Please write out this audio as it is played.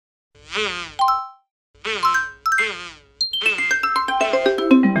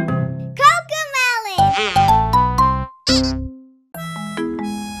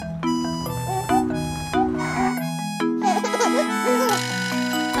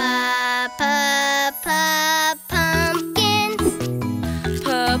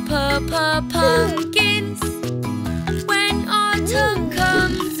Pumpkins. When autumn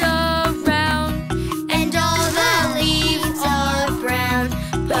comes around and all the leaves are brown.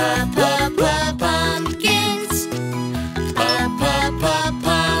 Pumpkins.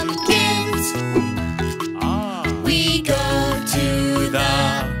 Pumpkins. We go to the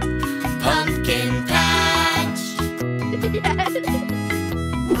pumpkin patch.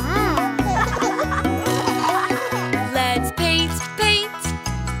 Let's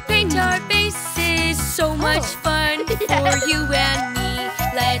paint our faces. So much fun for you and me.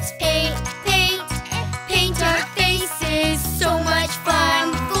 Let's paint our faces. So much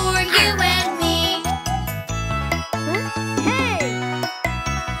fun for you and me. Hey!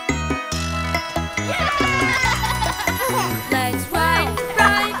 Let's ride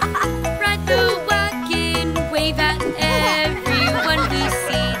the wagon. Wave at everyone we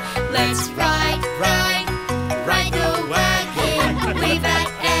see. Let's ride the wagon. Wave at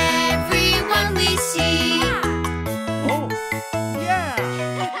everyone we see. Oh, yeah!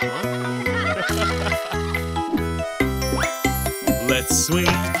 Let's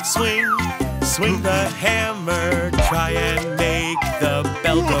swing the hammer. Try and make the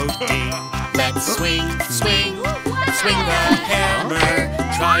bell go ding. Let's swing the hammer.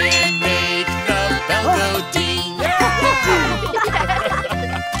 Try and make the bell go ding.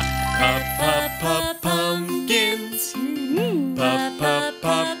 Pumpkins.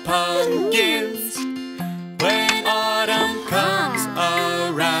 Pumpkins. When autumn comes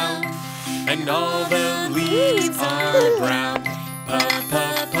around and all the leaves are brown.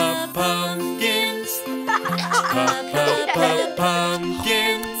 Pumpkins.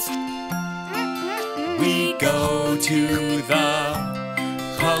 Pumpkins. We go to the